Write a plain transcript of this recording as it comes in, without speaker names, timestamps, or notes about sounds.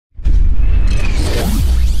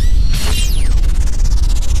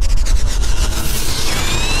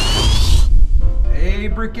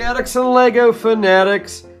brick addicts and Lego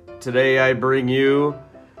fanatics. Today I bring you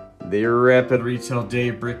the Rapid Retail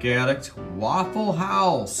Day Brick Addict Waffle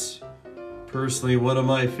House. Personally, one of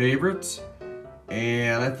my favorites,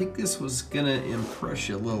 and I think this was gonna impress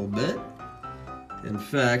you a little bit. In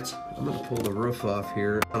fact, I'm gonna pull the roof off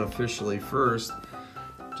here unofficially first,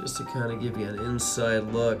 just to kind of give you an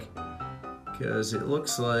inside look, because it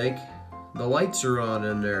looks like the lights are on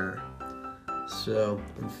in there. So,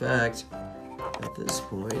 in fact, at this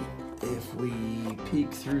point, if we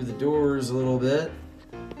peek through the doors a little bit,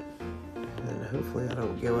 and hopefully I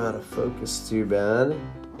don't go out of focus too bad,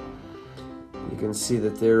 you can see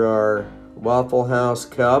that there are Waffle House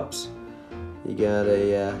cups. You got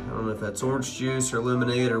a, I don't know if that's orange juice or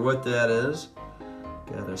lemonade or what that is.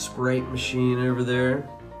 Got a Sprite machine over there.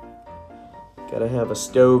 Gotta have a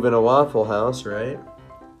stove in a Waffle House, right?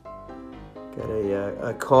 Got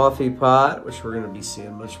a coffee pot, which we're gonna be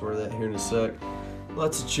seeing much more of that here in a sec.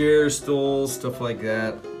 Lots of chairs, stools, stuff like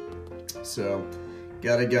that. So,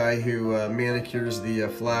 got a guy who manicures the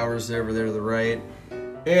flowers over there to the right.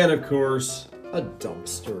 And of course, a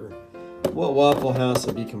dumpster. What Waffle House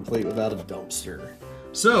would be complete without a dumpster?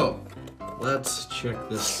 So, let's check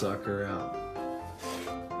this sucker out.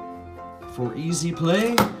 For easy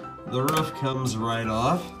play, the roof comes right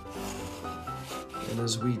off. And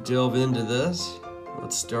as we delve into this,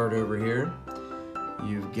 let's start over here.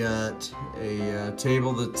 You've got a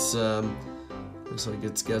table that's looks like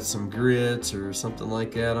it's got some grits or something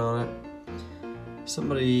like that on it.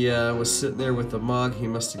 Somebody was sitting there with a mug. He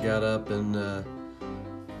must have got up and I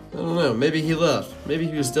don't know, maybe he left. Maybe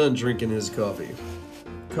he was done drinking his coffee.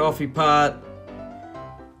 Coffee pot,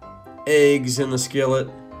 eggs in the skillet,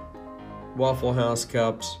 Waffle House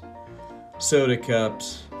cups, soda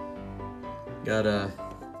cups. Got a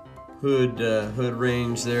hood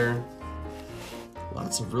range there.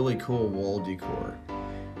 Lots of really cool wall decor.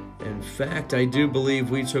 In fact, I do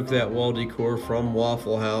believe we took that wall decor from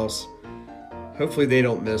Waffle House. Hopefully they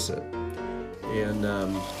don't miss it. And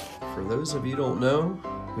for those of you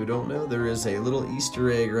who don't know, there is a little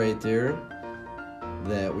Easter egg right there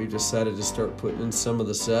that we decided to start putting in some of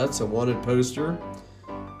the sets. A wanted poster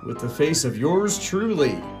with the face of yours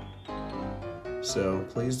truly. So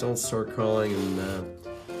please don't start calling and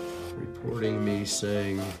reporting me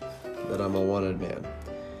saying that I'm a wanted man.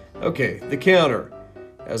 Okay, the counter.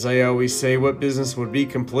 As I always say, what business would be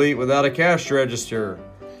complete without a cash register?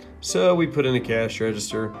 So we put in a cash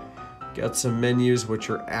register. Got some menus, which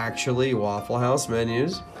are actually Waffle House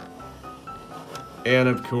menus. And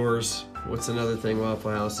of course, what's another thing Waffle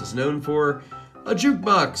House is known for? A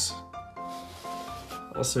jukebox.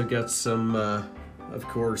 Also got some, of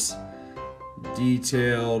course,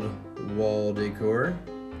 detailed wall decor.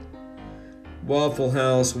 Waffle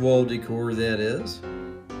House wall decor, that is.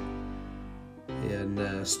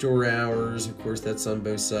 And store hours, of course, that's on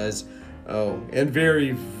both sides. Oh, and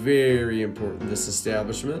very, very important, this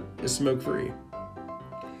establishment is smoke-free,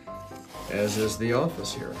 as is the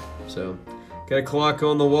office here. So, got a clock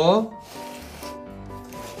on the wall,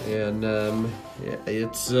 and yeah,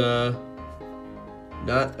 it's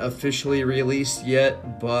not officially released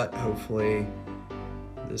yet, but hopefully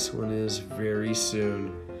this one is very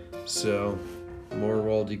soon. So, more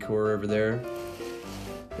wall decor over there,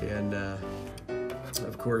 and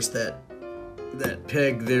of course that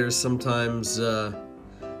peg there sometimes, there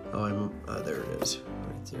it is,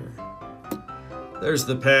 right there. There's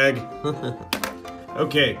the peg.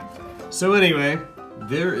 Okay, so anyway,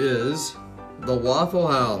 there is the Waffle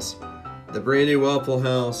House, the brand new Waffle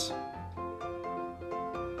House.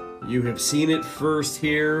 You have seen it first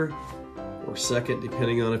here, or second,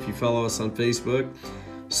 depending on if you follow us on Facebook.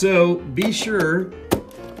 So be sure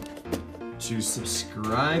to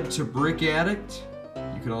subscribe to Brick Addict.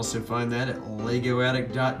 You can also find that at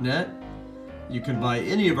legoaddict.net. You can buy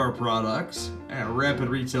any of our products at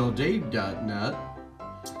rapidretaildave.net,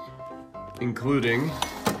 including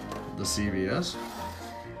the CVS.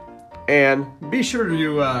 And be sure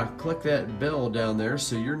to click that bell down there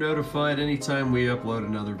so you're notified anytime we upload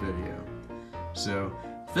another video. So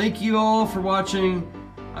thank you all for watching.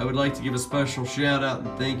 I would like to give a special shout out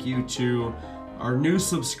and thank you to our new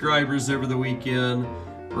subscribers over the weekend.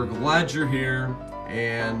 We're glad you're here,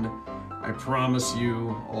 and I promise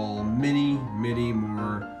you all many, many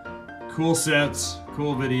more cool sets,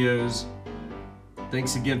 cool videos.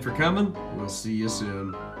 Thanks again for coming. We'll see you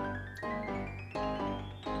soon.